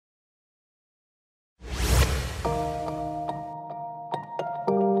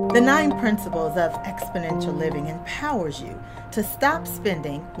The 9 principles of exponential living empowers you to stop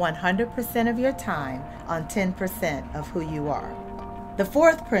spending 100% of your time on 10% of who you are. The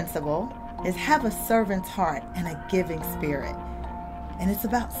 4th principle is have a servant's heart and a giving spirit. And it's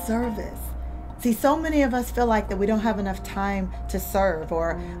about service. See, so many of us feel like that we don't have enough time to serve,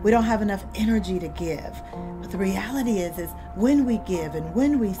 or we don't have enough energy to give. But the reality is when we give and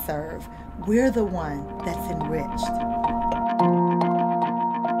when we serve, we're the one that's enriched.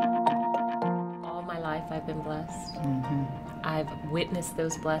 All my life I've been blessed. I've witnessed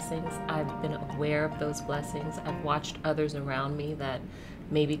those blessings. I've been aware of those blessings. I've watched others around me that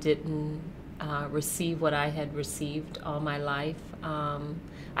maybe didn't receive what I had received all my life.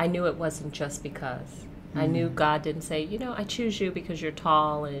 I knew it wasn't just because. I knew God didn't say, you know, I choose you because you're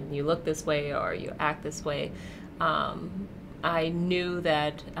tall and you look this way or you act this way. I knew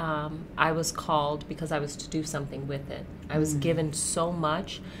that I was called because I was to do something with it. I was given so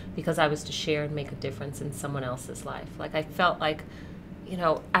much because I was to share and make a difference in someone else's life. Like, I felt like, you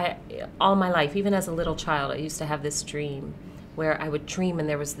know, all my life, even as a little child, I used to have this dream where I would dream and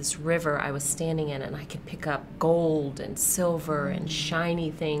there was this river I was standing in and I could pick up gold and silver and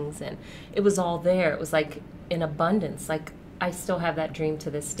shiny things, and it was all there. It was like in abundance. Like, I still have that dream to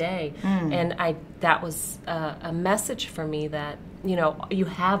this day. And that was a message for me that, you know, you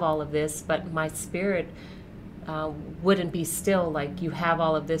have all of this, but my spirit wouldn't be still. Like, you have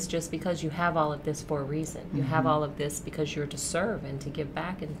all of this just because you have all of this for a reason. You have all of this because you're to serve and to give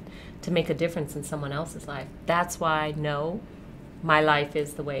back and to make a difference in someone else's life. That's why I know my life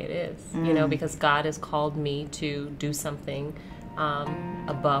is the way it is, you know, because God has called me to do something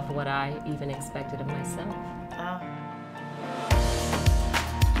above what I even expected of myself.